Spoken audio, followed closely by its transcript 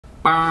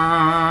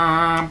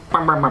Why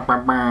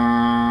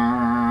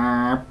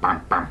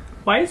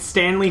is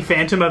Stanley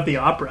Phantom of the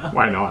Opera?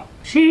 Why not?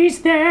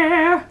 She's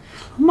there,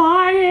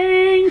 my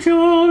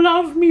angel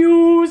of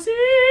music.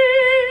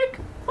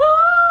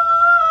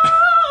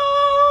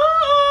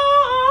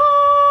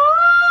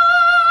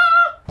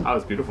 That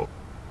was beautiful.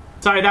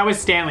 Sorry, that was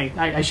Stanley.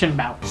 I shouldn't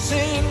bow.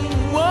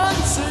 Sing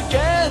once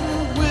again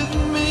with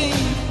me,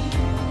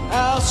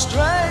 our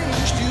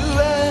strange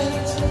duet.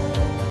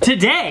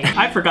 Today,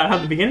 I forgot how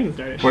the beginning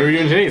started. What are we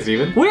doing today,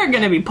 Steven? We're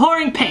gonna be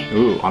pouring paint.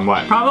 Ooh, on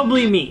what?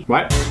 Probably me.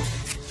 What?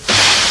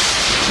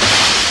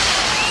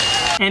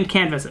 And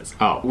canvases.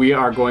 Oh, we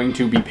are going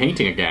to be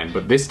painting again,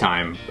 but this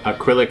time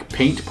acrylic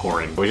paint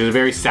pouring, which is a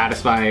very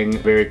satisfying,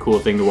 very cool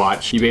thing to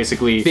watch. You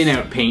basically thin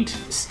out paint,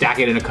 stack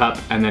it in a cup,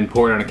 and then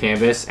pour it on a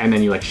canvas, and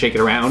then you like shake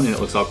it around and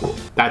it looks all cool.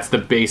 That's the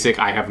basic,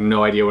 I have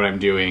no idea what I'm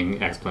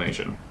doing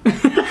explanation.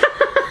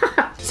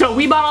 So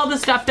we bought all the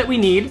stuff that we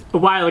need a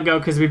while ago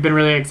because we've been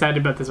really excited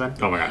about this one.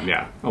 Oh my god,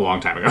 yeah, a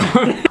long time ago.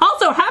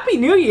 Also, Happy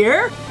New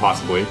Year!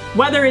 Possibly.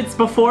 Whether it's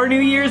before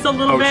New Year's a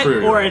little bit,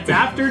 true, or right. it's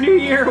after New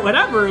Year,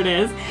 whatever it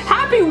is,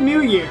 Happy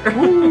New Year!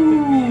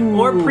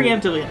 Or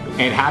preemptively.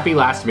 And happy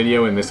last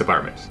video in this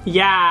apartment.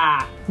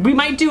 Yeah. We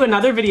might do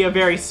another video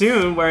very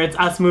soon where it's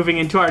us moving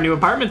into our new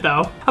apartment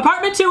though.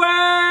 Apartment tour!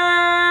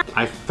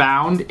 I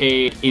found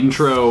a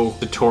intro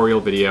tutorial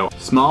video,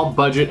 small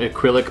budget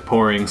acrylic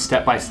pouring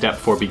step-by-step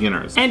for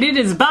beginners. And it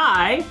is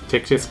by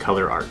Tiktus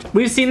Color Art.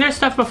 We've seen their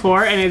stuff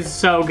before and it's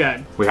so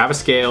good. We have a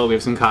scale, we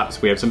have some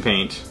cups, we have some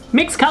paint.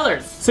 Mixed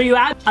colors. So you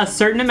add a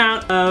certain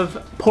amount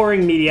of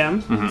pouring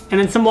medium and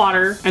then some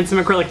water and some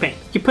acrylic paint.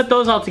 You put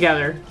those all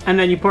together and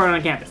then you pour it on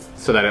a canvas.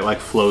 So that it like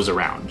flows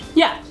around.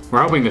 Yeah.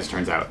 We're hoping this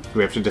turns out.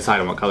 We have to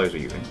decide on what colors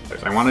we're using.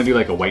 I want to do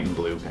like a white and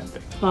blue kind of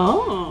thing.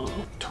 Oh.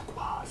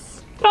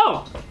 Turquoise.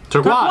 Oh.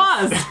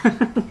 Turquoise.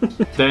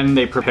 Then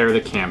they prepare the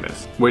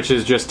canvas, which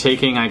is just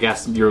taking, I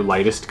guess, your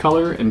lightest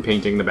color and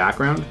painting the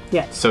background.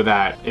 Yeah. So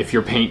that if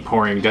your paint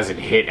pouring doesn't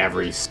hit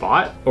every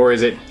spot, or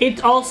is it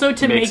It's also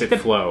to makes make it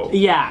the flow?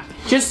 Yeah,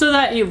 just so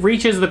that it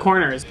reaches the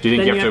corners. Do you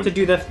think then you have to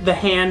do the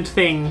hand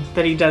thing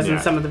that he does in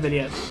some of the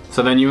videos.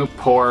 So then you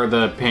pour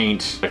the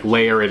paint, like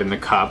layer it in the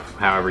cup,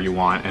 however you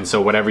want, and so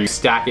whatever you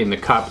stack in the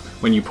cup,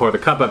 when you pour the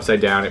cup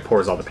upside down, it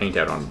pours all the paint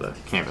out onto the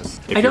canvas.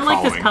 I don't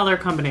like this color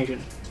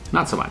combination.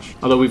 Not so much.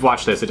 Although we've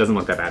watched this, it doesn't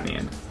look that bad in the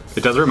end.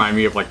 It does remind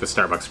me of like the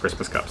Starbucks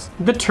Christmas cups.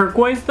 The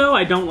turquoise though,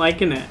 I don't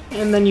like in it.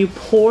 And then you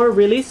pour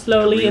really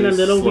slowly in a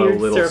little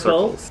weird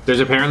circle. There's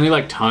apparently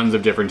like tons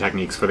of different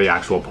techniques for the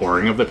actual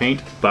pouring of the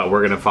paint, but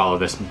we're gonna follow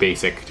this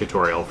basic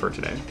tutorial for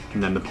today.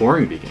 And then the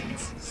pouring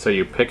begins. So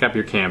you pick up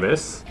your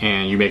canvas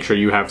and you make sure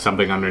you have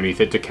something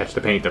underneath it to catch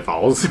the paint that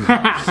falls.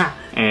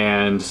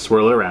 And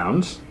swirl it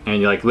around and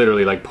you like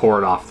literally like pour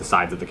it off the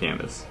sides of the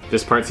canvas.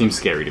 This part seems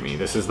scary to me.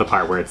 This is the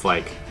part where it's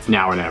like, it's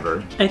now or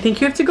never. I think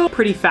you have to go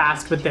pretty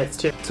fast with this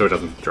too. So it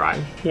doesn't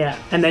dry. Yeah,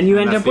 and then you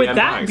end up with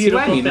that beautiful See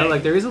what I mean, thing. though?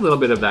 Like there is a little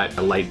bit of that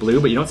light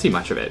blue, but you don't see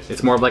much of it.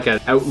 It's more of like an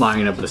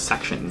outline of the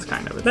sections,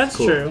 kind of. It's That's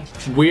cool. true.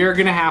 We're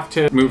gonna have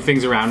to move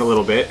things around a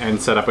little bit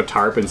and set up a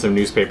tarp and some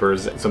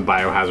newspapers, some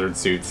biohazard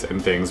suits and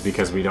things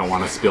because we don't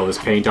want to spill this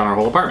paint on our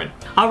whole apartment.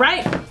 All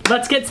right,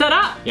 let's get set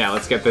up. Yeah,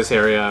 let's get this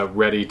area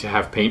ready to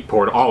have paint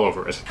poured all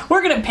over it.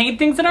 We're gonna paint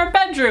things in our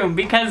bedroom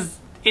because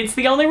it's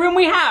the only room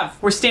we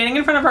have. We're standing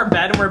in front of our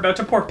bed and we're about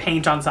to pour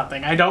paint on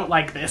something. I don't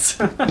like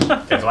this.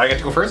 Okay, so I get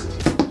to go first?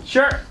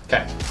 Sure.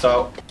 Okay,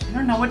 so I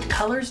don't know what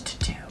colors to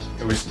do.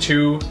 it was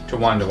 2 to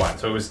 1 to 1.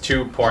 So it was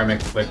 2 pouring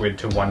mixed liquid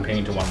to 1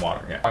 paint to 1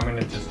 water. Yeah. I'm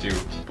gonna just do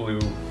blue,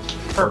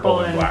 Purple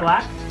and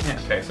black. Yeah,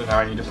 okay, so now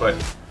I need to put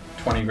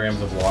 20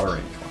 grams of water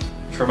in each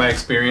one. For my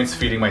experience,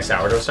 feeding my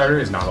sourdough starter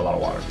is not a lot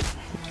of water.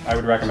 I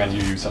would recommend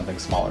you use something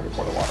smaller to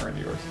pour the water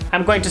into yours.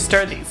 I'm going to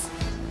stir these.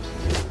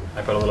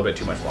 I put a little bit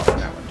too much water in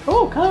that one.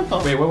 Oh,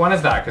 colorful. Wait, what one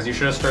is that? Because you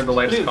should have stirred the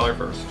lightest Blue. color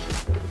first.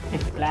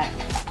 It's black.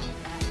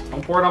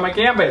 Don't pour it on my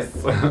canvas.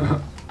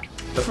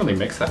 Doesn't really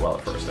mix that well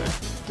at first, eh?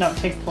 No, it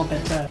takes a little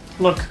bit to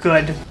look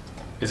good.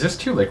 Is this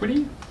too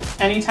liquidy?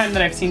 Anytime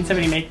that I've seen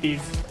somebody make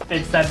these,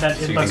 they've said that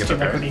So it you looks think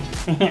too it's okay?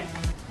 liquidy.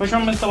 Which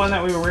one was the one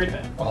that we were worried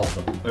about? All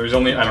of them. There was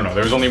only, I don't know,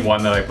 there was only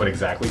one that I put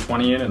exactly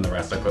 20 in and the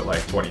rest I put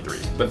like 23.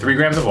 But 3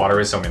 grams of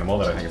water is so minimal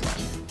that I think it's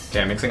fine.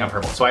 Okay, I'm mixing up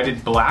purple. So I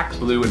did black,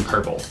 blue, and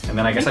purple. And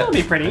then I guess that'll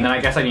be pretty. And then I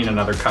guess I need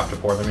another cup to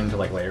pour them in to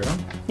like layer them.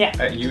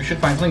 Yeah. You should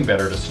find something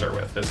better to stir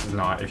with. This is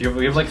not, if you have,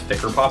 we have like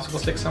thicker popsicle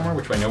sticks somewhere,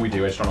 which I know we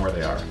do, I just don't know where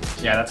they are.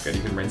 Yeah, that's good,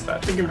 you can rinse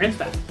that. We can rinse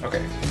that.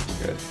 Okay,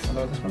 good.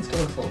 Although this one still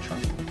looks a little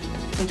chunky.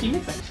 And keep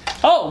mixing.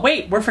 Oh,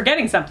 wait, we're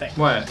forgetting something.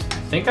 What? I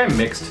think I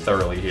mixed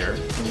thoroughly here.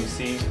 Can you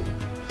see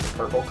the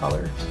purple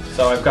color?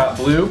 So I've got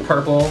blue,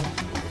 purple,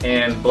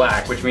 and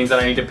black, which means that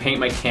I need to paint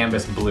my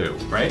canvas blue,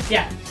 right?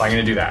 Yeah. So I'm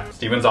gonna do that.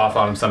 Steven's off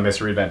on some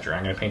mystery adventure.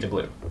 I'm gonna paint it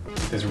blue.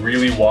 This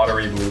really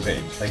watery blue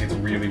paint. Like it's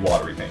really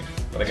watery paint.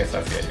 But I guess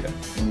that's the idea.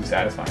 Ooh,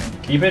 satisfying.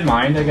 Keep in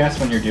mind, I guess,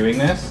 when you're doing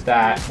this,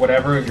 that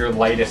whatever your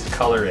lightest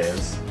color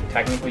is,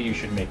 technically you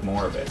should make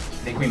more of it.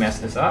 I think we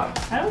messed this up.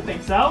 I don't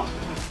think so.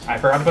 I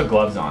forgot to put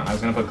gloves on. I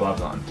was gonna put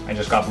gloves on. I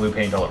just got blue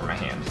paint all over my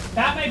hand.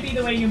 That might be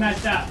the way you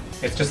messed up.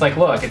 It's just like,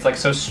 look, it's like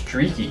so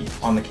streaky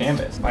on the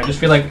canvas. I just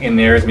feel like in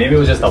theirs, maybe it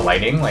was just the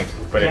lighting, like,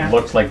 but Yeah. it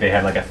looked like they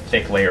had like a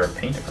thick layer of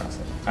paint across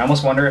it. I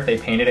almost wonder if they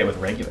painted it with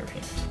regular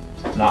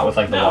paint, not with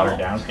like the No. watered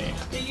down paint.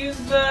 They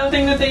used the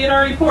thing that they had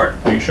already poured.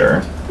 Are you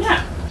sure?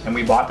 Yeah. And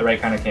we bought the right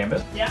kind of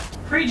canvas? Yeah.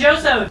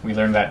 Pre-Joso. We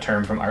learned that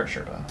term from Art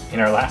Sherpa in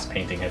our last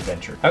painting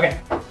adventure. Okay,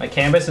 my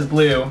canvas is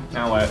blue.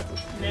 Now what?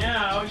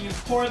 Now you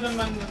pour them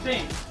on the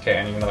thing. Okay,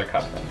 I need another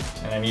cup then.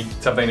 And I need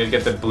something to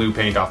get the blue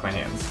paint off my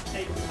hands.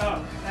 Hey,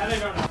 oh, that I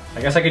don't know.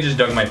 I guess I could just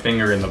dunk my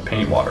finger in the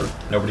paint water.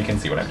 Nobody can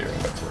see what I'm doing,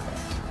 but it's worth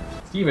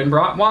it. Steven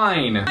brought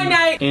wine.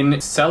 Night.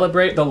 In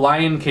Celebrate the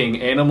Lion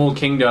King Animal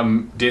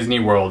Kingdom Disney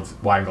World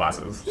wine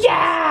glasses.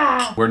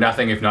 Yeah! We're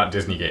nothing if not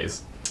Disney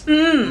gays.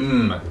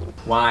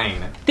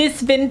 Wine.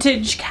 This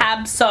vintage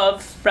Cab Sauv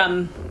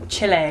from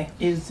Chile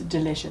is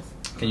delicious.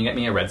 Can you get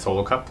me a red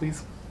Solo cup,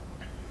 please?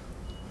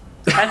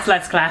 That's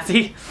less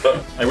classy.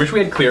 I wish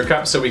we had clear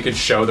cups so we could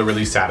show the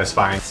really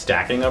satisfying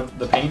stacking of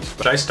the paint.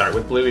 Should I start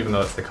with blue even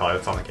though it's the color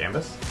that's on the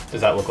canvas?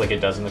 Does that look like it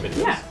does in the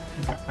videos? Yeah.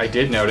 I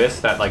did notice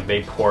that like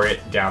they pour it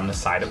down the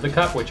side of the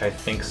cup, which I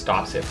think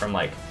stops it from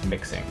like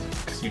mixing.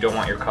 Because you don't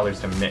want your colors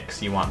to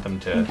mix, you want them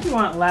to You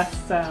want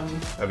less,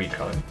 of each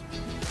color.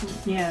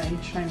 yeah,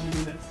 each time you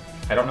do this.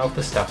 I don't know if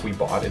the stuff we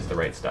bought is the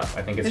right stuff.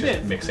 I think it's It just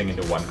is. mixing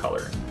into one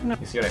color. No.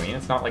 You see what I mean?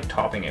 It's not like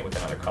topping it with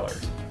another color.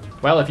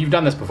 Well, if you've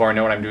done this before and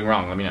know what I'm doing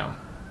wrong, let me know.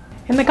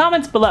 In the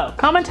comments below,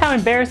 comment how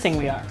embarrassing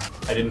we are.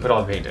 I didn't put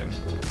all the paint in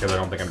because I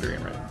don't think I'm doing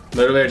it right.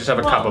 Literally, I just have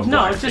a cup of no,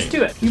 black just paint.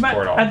 do it. You might,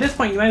 Pour it all. at this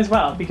point, you might as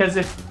well, because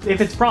if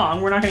it's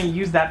wrong, we're not going to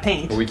use that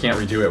paint. But we can't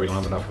redo it. We don't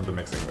have enough of the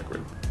mixing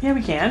liquid. Yeah,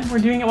 we can. We're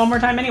doing it one more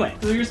time anyway.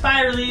 Do your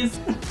spiralies.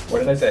 What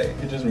did I say?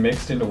 It just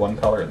mixed into one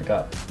color in the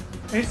cup.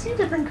 I see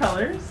different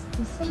colors.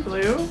 There's some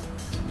blue.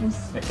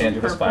 There's I can't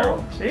do the purple.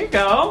 spiral. There you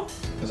go.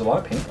 There's a lot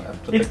of paint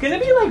left. It's gonna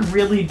be like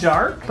really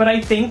dark, but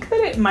I think that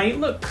it might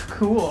look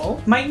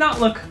cool. Might not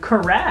look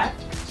correct,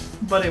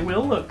 but it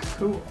will look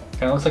cool.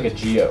 Kind of looks like a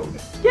geode.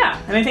 Yeah,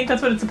 and I think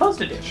that's what it's supposed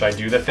to do. Should I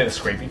do the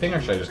scrapey thing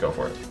or should I just go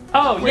for it?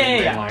 Oh, Wait, yeah,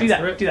 green yeah, lines do through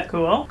that, it? do that.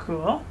 Cool,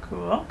 cool,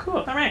 cool, cool.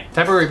 All right.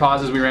 Temporary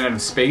pause as we ran out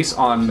of space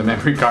on the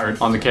memory card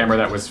on the camera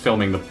that was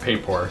filming the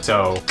paint pour.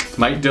 So it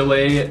might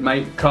delay, it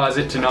might cause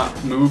it to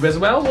not move as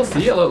well. We'll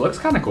see. It looks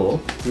kind of cool.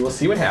 We will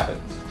see what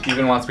happens.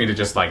 Steven wants me to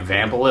just like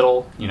vamp a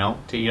little, you know,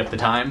 to eat up the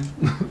time.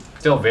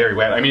 Still very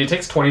wet. I mean, it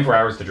takes 24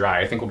 hours to dry.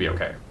 I think we'll be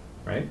okay,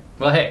 right?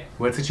 Well, hey,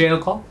 what's the channel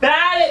called?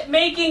 Bad at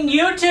making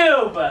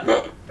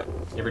YouTube!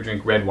 You ever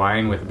drink red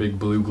wine with big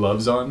blue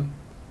gloves on?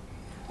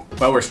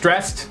 Well, we're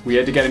stressed. We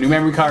had to get a new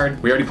memory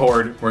card. We already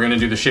poured. We're gonna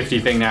do the shifty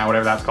thing now,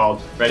 whatever that's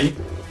called. Ready?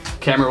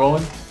 Camera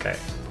rolling? Okay,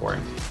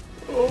 pouring.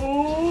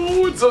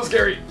 Oh, it's so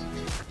scary.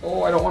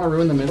 Oh, I don't want to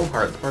ruin the middle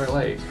part, the part I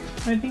like.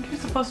 I think you're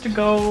supposed to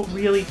go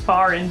really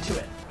far into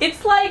it.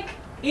 It's like,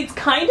 it's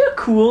kind of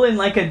cool in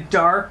like a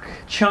dark,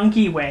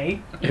 chunky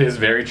way. It is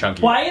very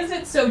chunky. Why is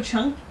it so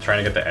chunky?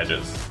 Trying to get the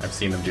edges. I've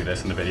seen them do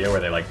this in the video where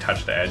they like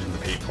touch the edge and the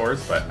paint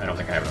pours, but I don't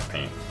think I have enough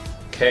paint.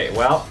 Okay,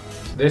 well,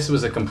 this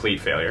was a complete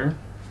failure.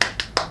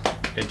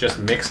 It just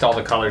mixed all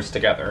the colors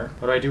together.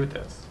 What do I do with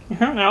this? I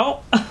don't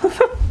know.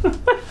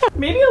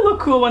 Maybe it'll look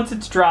cool once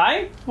it's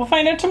dry. We'll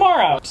find out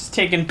tomorrow. Just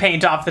taking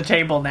paint off the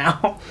table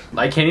now.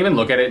 I can't even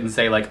look at it and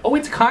say like, oh,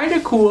 it's kind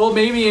of cool,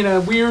 maybe in a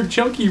weird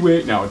chunky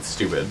way. No, it's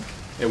stupid.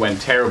 It went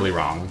terribly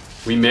wrong.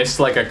 We missed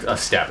like a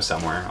step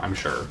somewhere, I'm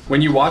sure.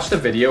 When you watch the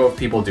video of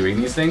people doing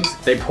these things,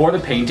 they pour the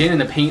paint in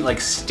and the paint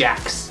like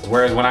stacks.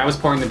 Whereas when I was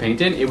pouring the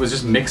paint in, it was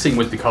just mixing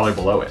with the color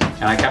below it.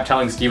 And I kept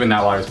telling Steven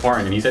that while I was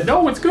pouring and he said,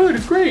 no, it's good,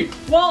 it's great.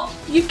 Well,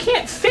 you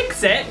can't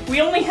fix it.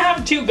 We only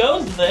have 2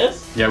 goes of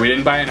this. Yeah, we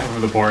didn't buy enough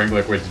of the pouring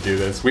liquid to do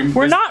this.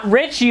 We're not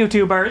rich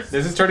YouTubers.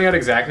 This is turning out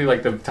exactly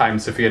like the time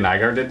Safiya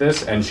Nygaard did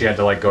this and she had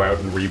to like go out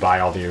and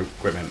rebuy all the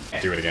equipment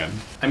to do it again.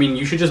 I mean,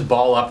 you should just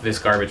ball up this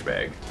garbage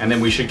bag and then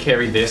we should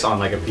carry this on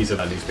like a piece of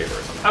a newspaper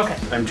or something.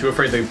 Okay. I'm too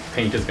afraid the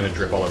paint is gonna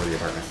drip all over the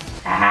apartment.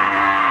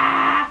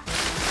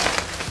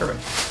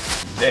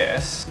 Perfect.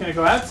 This. It's gonna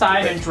go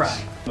outside and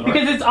dry.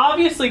 Because it's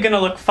obviously gonna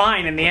look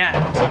fine in the end.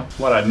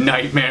 What a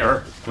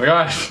nightmare. Oh my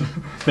gosh.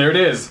 There it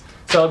is.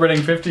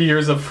 Celebrating 50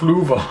 years of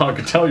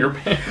Fluvog. Tell your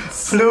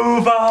pants.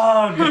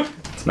 Fluvog!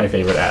 It's my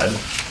favorite ad.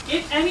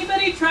 If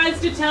anybody tries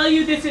to tell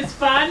you this is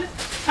fun,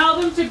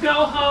 tell them to go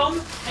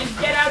home and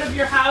get out of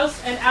your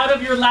house and out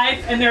of your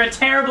life, and they're a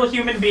terrible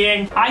human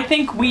being. I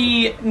think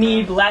we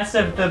need less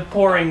of the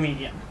pouring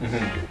medium.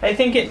 I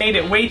think it made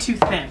it way too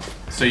thin.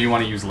 So you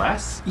want to use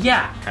less?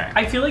 Yeah, Okay.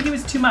 I feel like it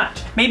was too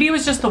much. Maybe it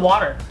was just the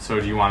water. So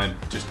do you want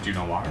to just do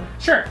no water?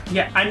 Sure,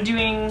 yeah, I'm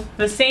doing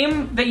the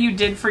same that you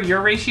did for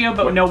your ratio,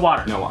 but with no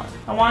water. No water.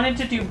 I wanted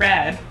to do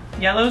red.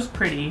 Yellow's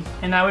pretty,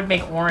 and I would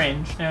make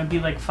orange, and it would be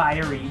like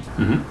fiery.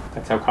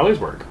 That's how colors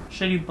work.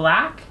 Should I do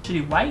black? Should I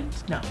do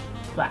white? No,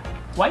 black.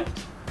 White?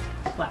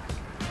 Black.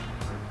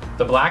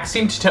 The black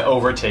seemed to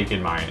overtake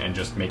in mine and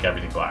just make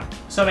everything black.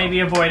 So maybe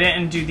avoid it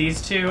and do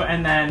these 2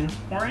 and then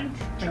orange?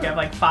 Like have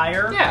like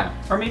fire? Yeah.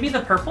 Or maybe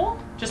the purple?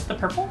 Just the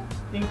purple?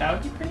 You think that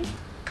would be pretty?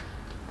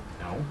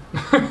 No.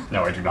 No.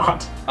 No, I do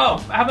not. Oh,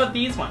 how about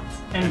these ones?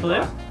 In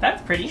blue?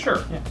 That's pretty.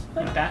 Sure. Yeah,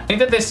 like I that. think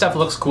that this stuff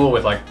looks cool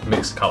with like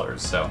mixed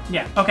colors, so.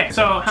 Yeah, okay,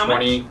 so how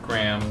 20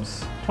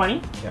 grams.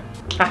 20? Yeah.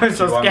 I was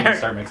so Do you want me to scared.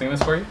 start mixing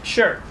this for you?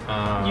 Sure.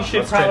 You should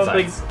let's trade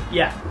probably, sides.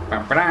 yeah.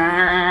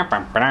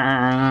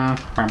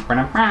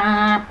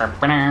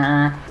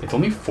 It's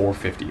only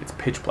 450. It's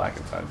pitch black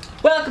inside.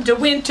 Welcome to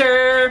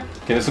winter.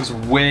 Okay, this looks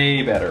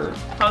way better.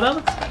 Oh, that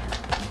looks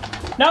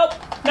better. Nope.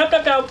 Nope,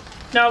 nope, nope.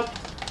 Nope.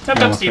 Nope,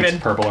 nope, Steven.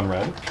 Purple and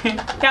red.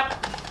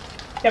 Yep.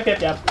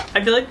 Yep.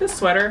 I feel like this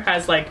sweater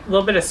has like a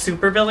little bit of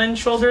supervillain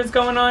shoulders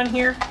going on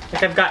here.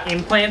 Like I've got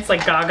implants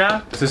like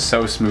Gaga. This is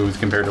so smooth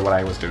compared to what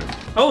I was doing.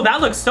 Oh,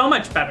 that looks so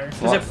much better. Does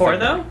Well, it pour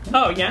thicker. though?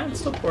 Oh yeah, it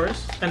still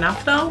pours.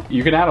 Enough though?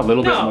 You can add a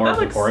little bit No, more that of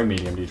the looks- pouring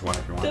medium to each one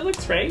if you want. That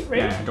looks right?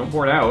 Yeah, don't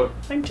pour it out.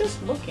 I'm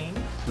just looking.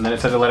 And then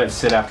it said to let it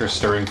sit after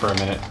stirring for a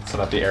minute so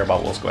that the air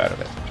bubbles go out of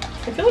it.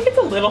 I feel like it's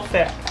a little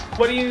thick.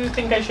 What do you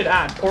think I should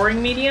add?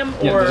 Pouring medium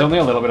or? Yeah, there's only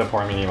a little bit of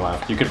pouring medium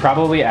left. You could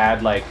probably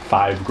add like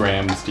 5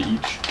 grams to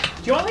each.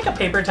 Do you want like a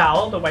paper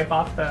towel to wipe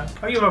off the...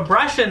 Oh, you have a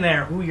brush in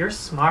there. Ooh, you're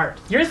smart.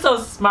 You're so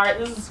smart.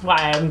 This is why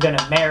I'm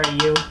gonna marry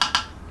you.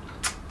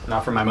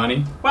 Not for my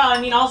money. Well, I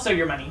mean also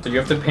your money. So you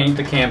have to paint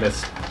the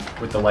canvas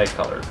with the light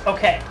color.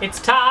 Okay, it's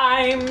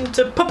time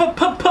to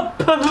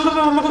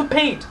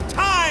paint.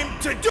 Time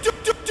to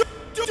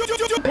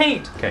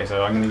Paint. Okay,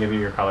 so I'm gonna give you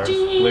your colors.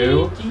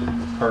 Blue,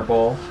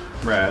 purple,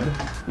 red.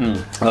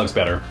 That looks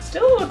better.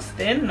 Still looks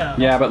thin though.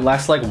 Yeah, but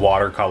less like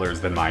watercolors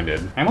than mine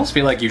did. I almost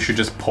feel like you should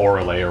just pour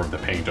a layer of the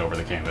paint over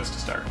the canvas to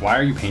start. Why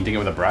are you painting it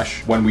with a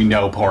brush when we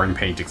know pouring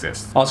paint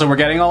exists? Also, we're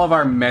getting all of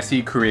our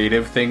messy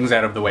creative things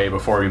out of the way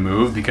before we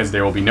move because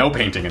there will be no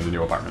painting in the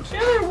new apartment. Yeah,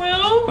 there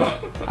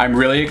will. I'm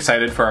really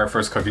excited for our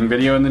first cooking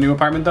video in the new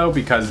apartment though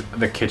because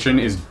the kitchen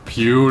is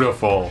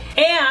beautiful.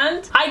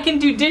 And I can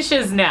do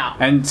dishes now.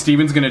 And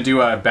Steven's gonna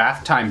do a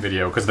bath time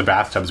video because the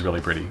bathtub's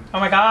really pretty. Oh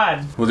my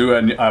god. We'll do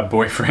a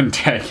boyfriend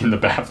tag in the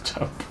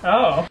bathtub.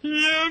 Oh.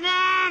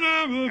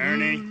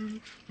 Ernie,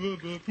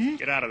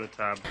 get out of the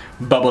tub.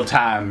 Bubble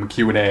time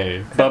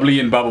Q&A. Bubbly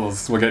and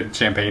bubbles. We'll get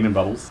champagne and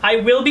bubbles. I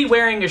will be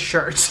wearing a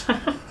shirt.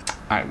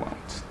 I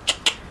won't.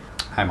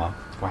 Hi, Mom.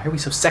 Why are we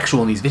so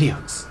sexual in these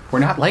videos? We're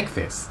not like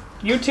this.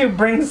 YouTube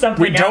brings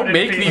something We out don't in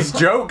make me. these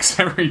jokes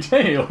every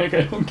day. Like,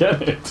 I don't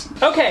get it.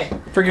 Okay.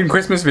 Freaking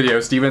Christmas video,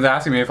 Steven's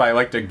asking me if I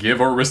like to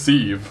give or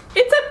receive.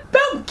 It's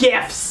about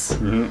gifts.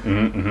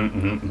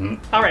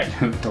 All right.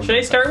 Should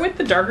I start with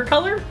the darker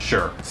color?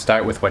 Sure.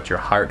 Start with what your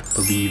heart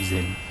believes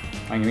in.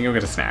 I'm gonna go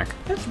get a snack.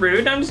 That's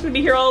rude. I'm just gonna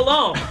be here all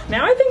alone.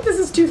 Now I think this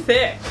is too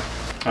thick.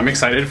 I'm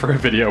excited for a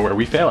video where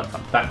we fail at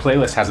them. That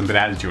playlist hasn't been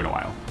added to in a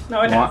while.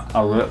 No, it has. Want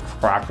a lip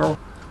cracker? What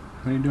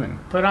are you doing?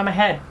 Put it on my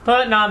head.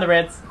 Putting on the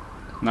Ritz.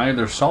 Now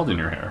there's salt in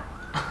your hair.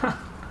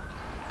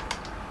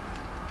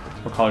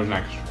 What color's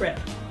next? Red.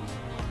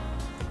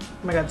 Oh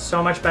my god,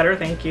 so much better.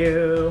 Thank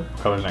you.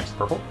 What color's next?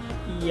 Purple?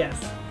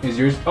 Yes. Is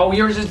yours? Oh,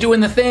 yours is doing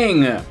the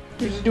thing. Yours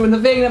is doing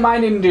the thing that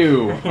mine didn't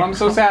do. I'm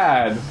so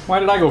sad. Why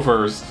did I go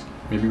first?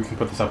 Maybe we can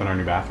put this up in our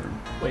new bathroom.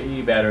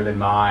 Way better than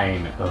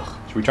mine. Ugh.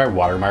 Should we try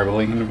water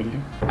marbling in the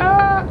video?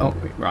 Oh,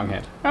 wait, wrong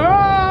hand.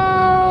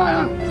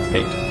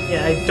 Paint.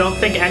 Yeah, I don't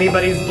think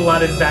anybody's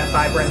blood is that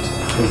vibrant.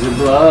 Cause your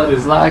blood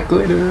is like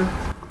glitter.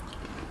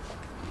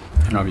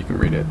 I don't know if you can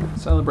read it.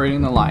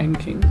 Celebrating the Lion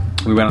King.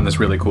 We went on this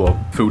really cool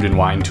food and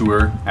wine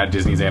tour at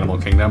Disney's Animal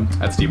Kingdom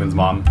that Steven's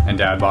mom and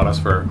dad bought us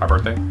for our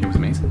birthday. It was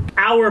amazing.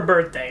 Our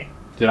birthday.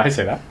 Did I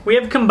say that? We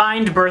have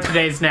combined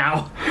birthdays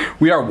now.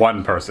 We are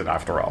one person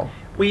after all.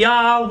 We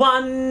are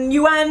one,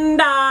 you and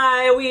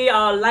I. We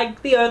are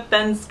like the earth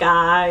and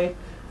sky.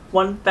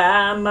 One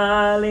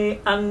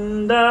family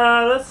under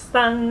the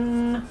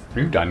sun. Are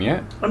you done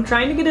yet? I'm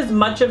trying to get as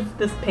much of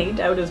this paint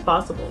out as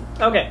possible.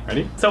 Okay.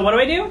 Ready? So what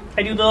do?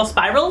 I do little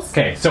spirals?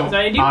 Okay, so Is that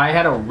what I do? I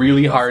had a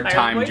really hard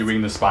Spiral time boys?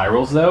 doing the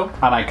spirals though,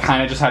 and I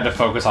kind of just had to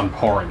focus on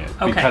pouring it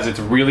Okay. because it's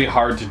really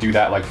hard to do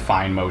that like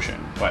fine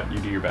motion, but you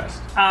do your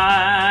best.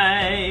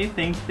 I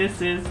think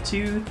this is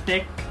too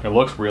thick. It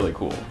looks really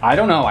cool. I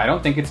don't know, I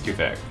don't think it's too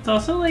thick. It's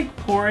also like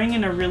pouring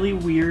in a really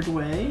weird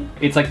way.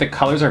 It's like the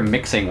colors are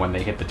mixing when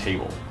they hit the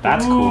table.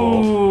 That's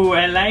cool. Ooh,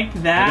 I like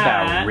that. Look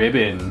at that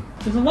ribbon.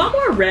 There's a lot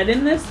more red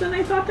in this than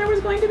I thought there was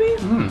going to be.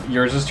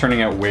 Yours is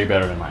turning out way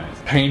better than mine is.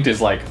 Paint is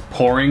like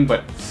pouring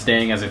but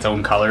staying as its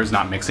own colors,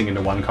 not mixing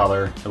into one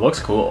color. It looks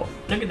cool.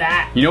 Look at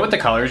that. You know what the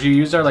colors you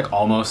used are like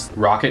almost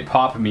Rocket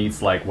Pop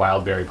meets like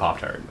Wild Berry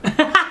Pop-Tart.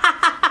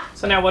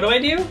 So now what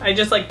do? I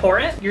just like pour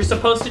it? You're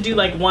supposed to do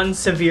like one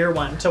severe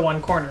one to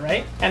one corner,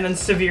 right? And then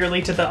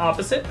severely to the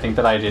opposite. I think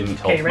that I didn't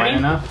tilt Okay, mine ready?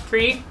 enough.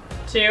 3,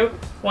 2,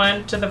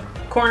 1 to the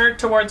corner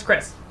towards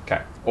Chris.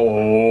 Okay.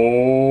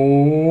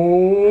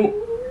 Oh.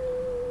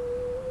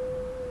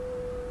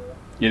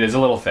 It is a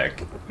little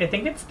thick. I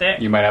think it's thick.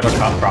 You might have a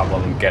tough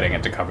problem getting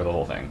it to cover the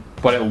whole thing.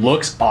 But it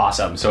looks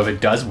awesome, so if it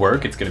does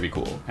work, it's gonna be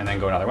cool. And then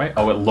go another way.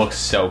 Oh, it looks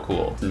so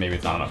cool. Maybe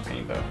it's not enough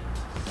paint though.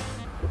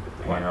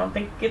 I don't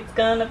think it's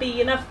gonna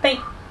be enough paint.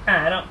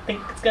 I don't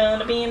think it's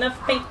gonna be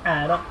enough paint.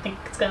 I don't think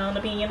it's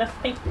gonna be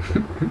enough paint.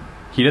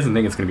 He doesn't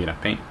think it's gonna be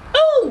enough paint.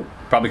 Oh!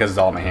 Probably because it's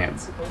all in my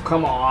hands.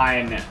 Come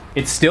on.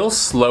 It's still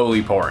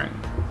slowly pouring.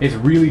 It's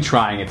really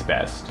trying its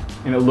best.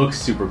 And it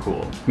looks super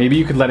cool. Maybe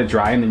you could let it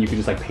dry and then you could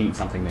just like paint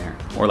something there.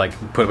 Or like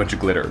put a bunch of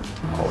glitter.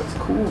 Oh, it's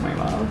cool, my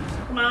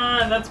love. Come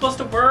on, that's supposed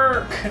to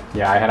work.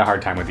 Yeah, I had a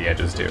hard time with the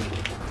edges too.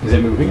 Is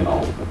it moving at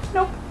all?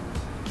 Nope.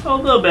 Oh,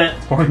 a little bit.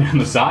 It's pouring down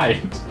the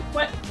side.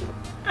 What?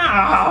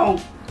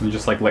 Ow! You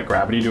just like let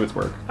gravity do its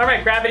work. All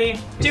right, gravity,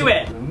 do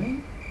it.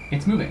 Moving?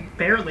 It's moving.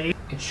 Barely.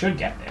 It should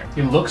get there.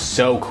 It looks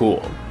so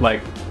cool.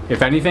 Like,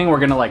 if anything, we're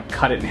gonna like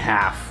cut it in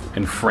half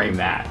and frame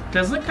that. It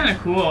does look kind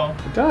of cool.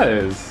 It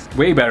does.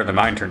 Way better than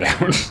mine turned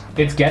out.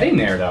 It's getting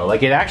there though.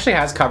 Like, it actually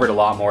has covered a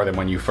lot more than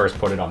when you first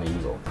put it on the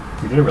easel.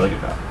 We did a really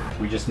good job.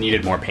 We just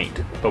needed more paint,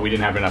 but we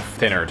didn't have enough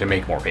thinner to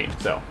make more paint.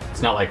 So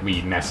it's not like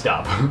we messed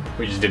up.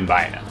 We just didn't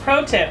buy enough.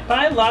 Pro tip,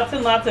 buy lots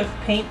and lots of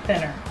paint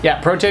thinner. Yeah,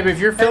 pro tip, if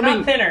you're Or filming...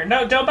 not thinner.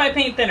 No, don't buy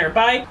paint thinner.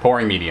 Buy...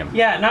 pouring medium.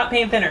 Yeah, not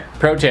paint thinner.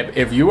 Pro tip,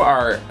 if you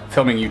are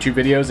filming YouTube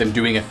videos and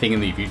doing a thing in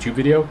the YouTube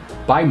video,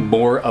 buy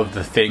more of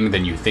the thing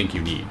than you think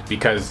you need,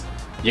 because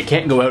you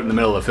can't go out in the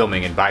middle of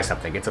filming and buy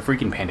something. It's a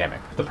freaking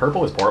pandemic. The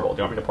purple is pourable. Do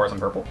you want me to pour some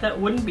purple? That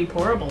wouldn't be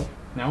pourable.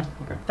 No?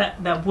 Okay.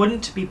 That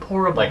wouldn't be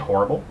pourable. Like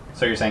horrible?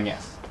 So you're saying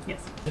yes? Yes.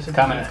 It's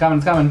coming, it's coming,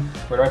 it's coming.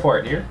 Where do I pour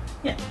it? Here?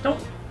 Yeah,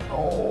 don't.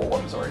 Oh,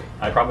 I'm sorry.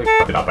 I probably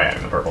f***ed it up by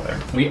adding the purple there.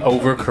 We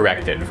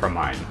overcorrected from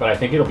mine, but I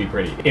think it'll be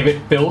pretty. If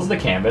it fills the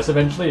canvas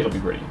eventually, it'll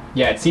be pretty.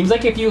 Yeah, it seems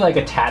like if you like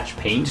attach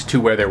paint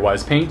to where there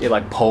was paint, it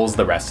like pulls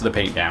the rest of the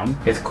paint down.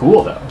 It's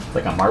cool though. It's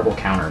like a marble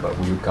counter, but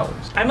weird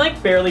colors. I'm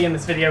like barely in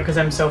this video because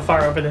I'm so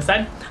far over this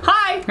side.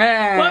 Hi!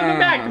 Hey. Welcome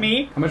back,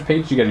 me. How much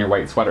paint did you get in your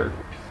white sweater?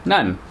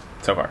 None,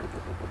 so far.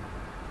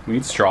 We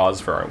need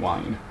straws for our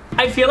wine.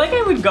 I feel like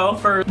I would go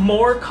for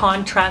more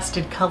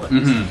contrasted colors.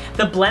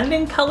 The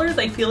blending colors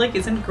I feel like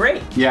isn't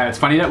great. Yeah, it's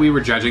funny that we were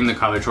judging the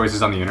color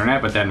choices on the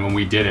internet, but then when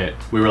we did it,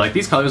 we were like,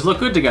 these colors look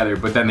good together,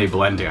 but then they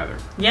blend together.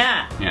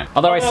 Yeah. Yeah.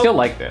 Although I still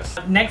like this.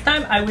 Next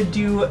time I would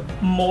do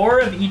more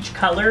of each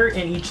color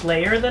in each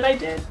layer that I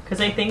did, because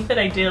I think that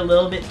I did a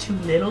little bit too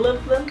little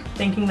of them,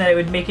 thinking that I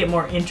would make it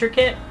more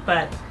intricate,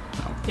 but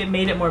it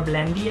made it more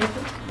blendy, I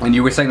think. And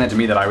you were saying that to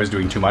me that I was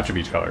doing too much of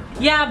each color.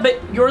 Yeah,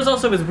 but yours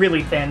also was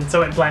really thin,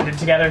 so it blended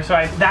together, so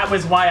that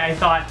was why I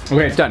thought...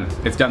 Okay, it's done.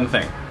 It's done the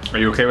thing. Are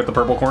you okay with the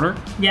purple corner?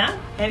 Yeah,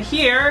 and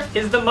here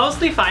is the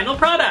mostly final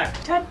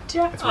product. Ta-da! It's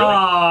really pretty.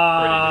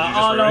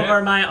 All ruin over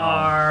it? my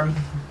arm.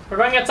 We're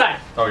going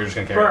outside. Oh, you're just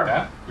gonna carry it like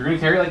that? You're gonna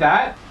carry it like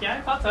that? Yeah,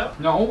 I thought so.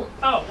 No.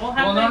 Oh, we'll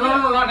have Well,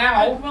 no, not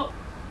now. Well,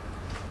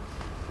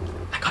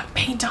 I got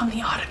paint on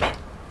the ottoman.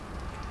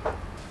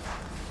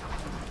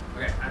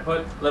 Okay, I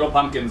put little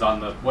pumpkins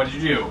on the... What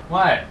did you do?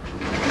 What?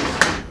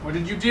 What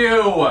did you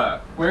do?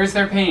 Where's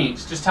their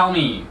paint? Just tell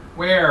me.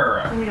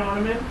 Where? On the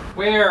ottoman?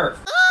 Where?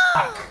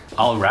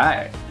 All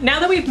right. Now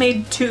that we've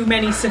made too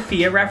many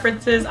Safiya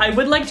references, I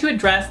would like to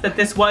address that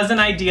this was an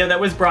idea that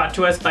was brought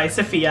to us by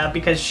Safiya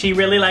because she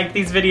really liked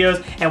these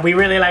videos and we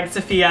really liked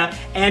Safiya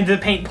and the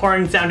paint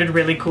pouring sounded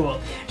really cool.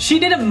 She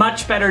did a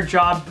much better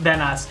job than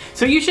us,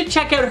 so you should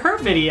check out her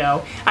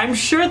video. I'm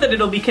sure that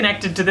it'll be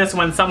connected to this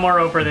one somewhere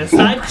over this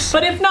side,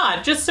 but if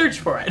not, just search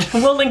for it.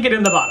 We'll link it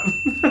in the bottom.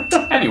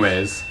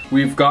 Anyways,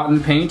 we've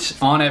gotten paint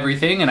on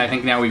everything and I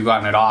think now we've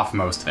gotten it off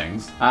most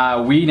things.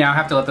 We now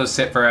have to let those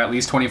sit for at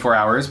least 24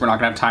 hours. We're not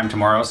gonna have time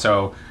tomorrow,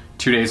 so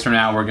 2 days from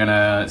now we're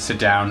gonna sit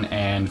down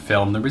and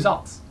film the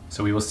results.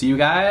 So we will see you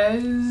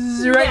guys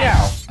right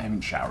now. I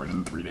haven't showered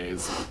in 3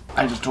 days.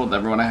 I just told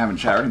everyone I haven't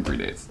showered in 3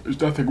 days.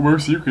 There's nothing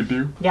worse you could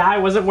do. Yeah, I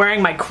wasn't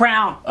wearing my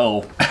crown.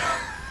 Oh.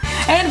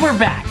 And we're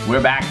back.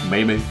 We're back,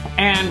 baby.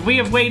 And we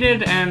have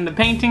waited and the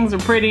paintings are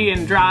pretty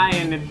and dry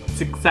and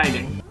it's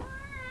exciting.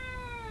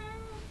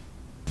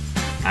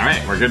 All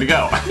right, we're good to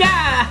go.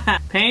 Yeah!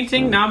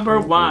 Painting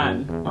number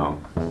 1. Oh.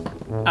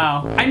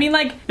 Oh, I mean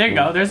like, there you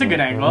go, there's a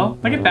good angle.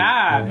 Look at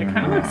that, it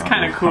kind of looks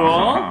kind of cool.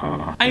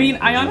 I mean,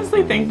 I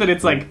honestly think that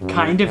it's like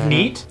kind of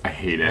neat. I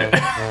hate it.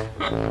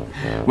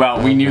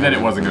 Well, we knew that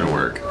it wasn't gonna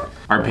work.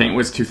 Our paint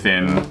was too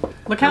thin.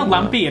 Look how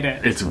lumpy it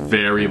is. It's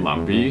very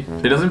lumpy.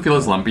 It doesn't feel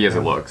as lumpy as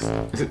it looks.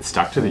 Is it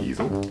stuck to the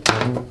easel?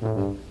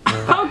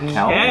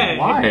 Okay.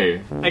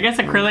 Why? I guess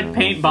acrylic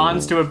paint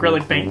bonds to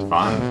acrylic paint.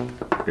 Fun.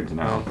 Good to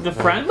know. The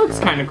front looks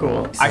kind of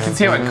cool. I can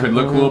see how it could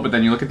look cool, but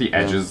then you look at the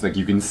edges, like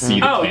you can see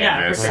the Oh, yeah,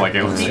 canvas. for sure. Like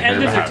it looks The like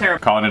edges they're are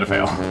terrible. Calling it a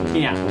fail.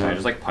 Yeah. Can I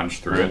just like punch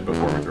through it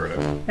before we throw it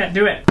in? Yeah,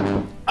 do it.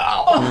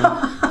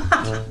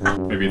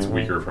 Oh. Maybe it's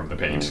weaker from the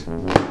paint.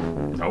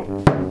 Nope.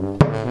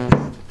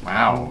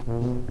 Wow.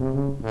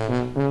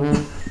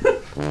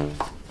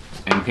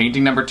 And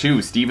painting number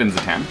 2, Steven's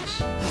attempt.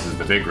 This is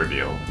the big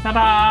reveal.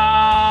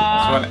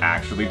 Ta-da! This one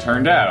actually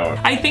turned out.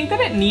 I think that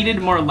it needed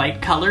more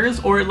light colors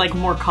or like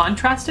more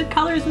contrasted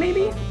colors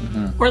maybe.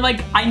 Or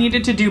like I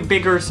needed to do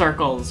bigger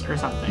circles or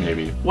something.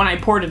 Maybe. When I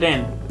poured it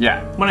in.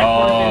 Yeah. When I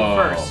poured it in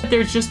first.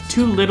 There's just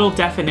too little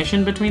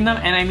definition between them,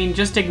 and I mean,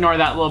 just ignore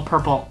that little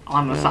purple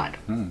on the side.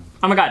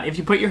 Oh my god, if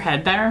you put your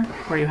head there,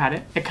 where you had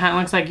it, it kind of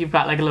looks like you've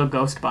got like a little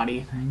ghost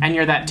body, and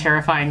you're that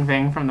terrifying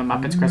thing from the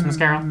Muppets Christmas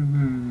Carol.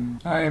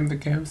 I am the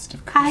ghost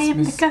of Christmas I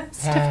am the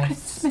ghost of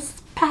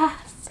Christmas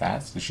past.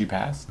 Past? Is she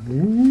past?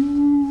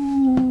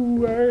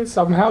 everywhere.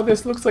 Somehow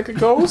this looks like a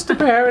ghost,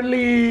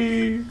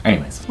 apparently.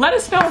 Anyways. Let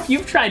us know if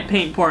you've tried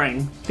paint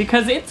pouring,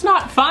 because it's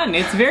not fun.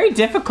 It's very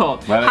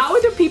difficult. Let us- How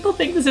do people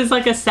think this is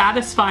like a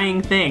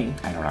satisfying thing?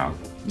 I don't know.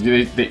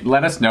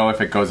 Let us know if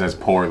it goes as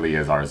poorly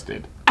as ours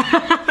did.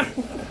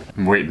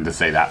 I'm waiting to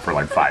say that for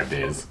like 5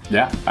 days.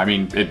 Yeah, I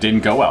mean, it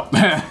didn't go well.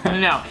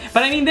 No,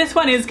 but I mean, this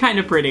one is kind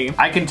of pretty.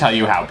 I can tell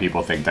you how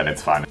people think that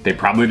it's fun. They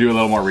probably do a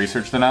little more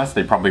research than us.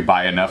 They probably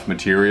buy enough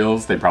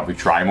materials. They probably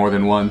try more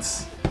than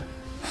once.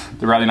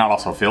 They're probably not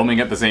also filming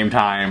at the same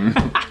time.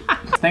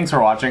 Thanks for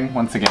watching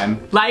once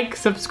again. Like,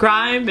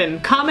 subscribe,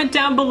 and comment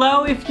down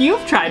below if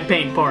you've tried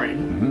paint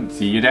pouring.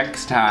 See you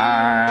next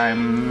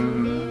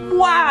time.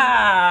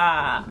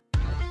 Wow!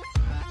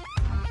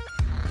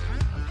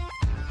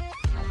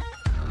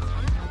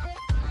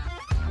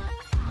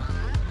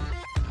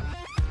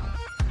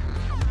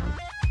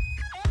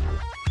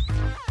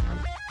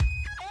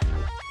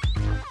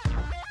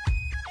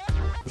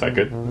 Is that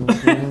good?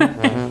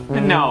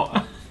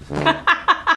 No.